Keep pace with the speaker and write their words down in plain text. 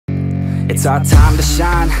It's our time to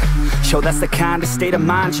shine. Show that's the kind of state of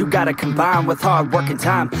mind you gotta combine with hard work and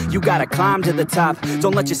time. You gotta climb to the top.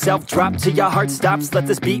 Don't let yourself drop till your heart stops. Let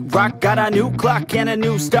this beat rock. Got a new clock and a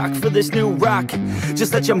new stock for this new rock.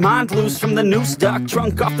 Just let your mind loose from the new stock.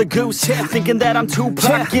 Drunk off the goose, thinking that I'm too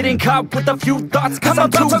pop. Getting caught with a few thoughts cause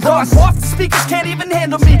I'm too lost. Off, the speakers can't even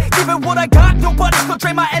handle me. Give it what I got, nobody's gonna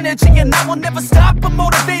drain my energy. And I will never stop, I'm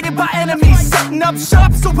motivated by enemies. Setting up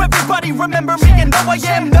shop so everybody remember me. And no, I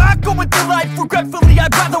am not going through life regretfully.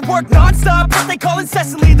 I'd rather work non-stop, what they call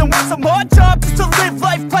incessantly, than work some odd job just to live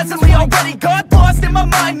life pleasantly. Already got lost in my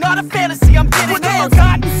mind, not a fantasy. I'm getting with a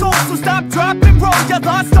forgotten soul, so stop, drop, and roll. You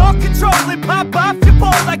lost all control and pop off your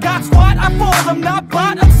ball. I got squat, I fall, I'm not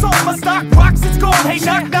bought, I'm sold. My stock rocks, it's gold. Hey,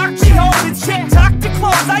 knock, knock, she holding shit, talk to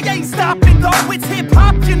close. I ain't stopping though, it's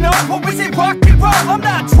hip-hop, you know. Or is it rock and roll? I'm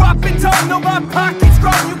not dropping down, no, my pocket's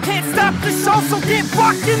grown. You can't stop the show, so get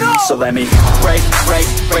rockin' on. So let me break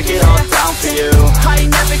it all down for you. I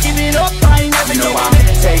ain't never giving up, I ain't never giving up.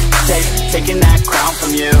 Taking that crown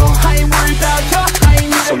from you. I ain't worried about you, I ain't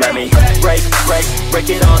never. So let me break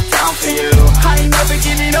it all down for you. I ain't never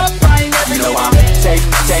giving up, I ain't never giving up.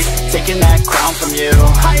 Taking that crown from you.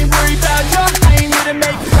 I ain't worried about you, I ain't here to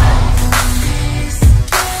make friends.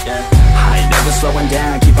 I ain't never slowing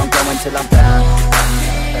down, keep on going till I'm found.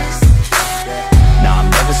 No, I'm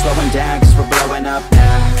never slowing down, cause we're blowing up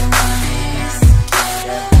now.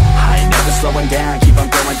 I ain't never slowing down, keep on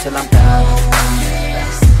going till I'm down.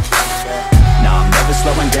 No, I'm never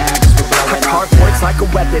slowing down, cause we're blowing up. Hard work's like a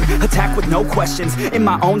weapon, attack with no questions. In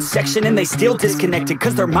my own section and they still disconnected,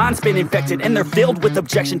 cause their mind's been infected and they're filled with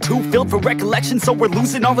objection. Too filled for recollection, so we're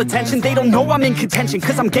losing all attention. They don't know I'm in contention,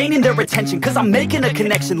 cause I'm gaining their attention. Cause I'm making a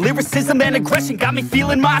connection, lyricism and aggression got me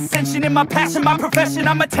feeling my ascension. In my passion, my profession,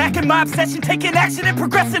 I'm attacking my obsession. Taking action and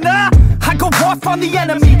progressing, I go off on the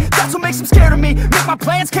enemy, that's what makes them scared of me. Make my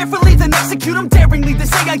plans carefully, then execute them daringly. They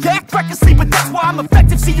say I act recklessly, but that's why I'm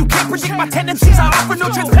effective. See, you can't predict my tendencies, I offer no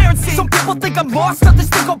transparency. Some people think I'm lost, others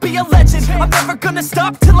think I'll be a legend. I'm never gonna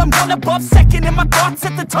stop till I'm one above second. And my thoughts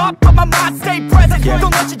at the top, but my mind stay present.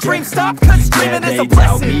 Don't let your dreams stop, cause dreaming is a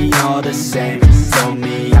blessing. They tell me all the same, told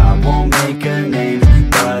me I won't make a name.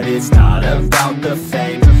 But it's not about the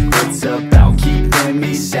fame, it's about keeping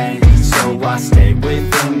me sane. So I stay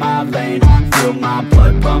within my lane, feel my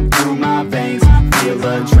blood pump through my veins. Feel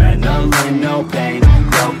adrenaline, no pain,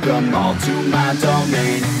 welcome all to my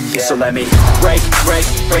domain. So let me break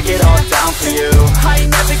it all down for you. I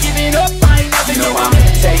ain't never giving up, I ain't never giving up.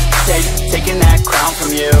 Taking that crown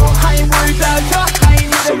from you. I ain't worried about you, I ain't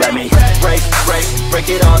here to So let me make break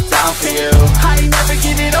it all down for you. I ain't never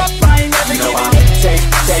giving up, I ain't never giving up.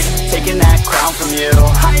 Taking that crown from you.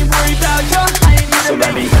 I ain't worried about you, I ain't here So to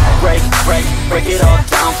let me make break it all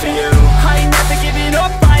down for you. I ain't never giving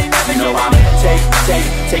up, I ain't never giving up.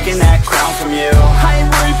 Taking that crown from you. I ain't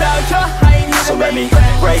worried about you, I ain't here So to let make me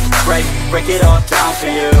break it all down for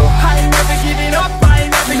you. I ain't never giving up,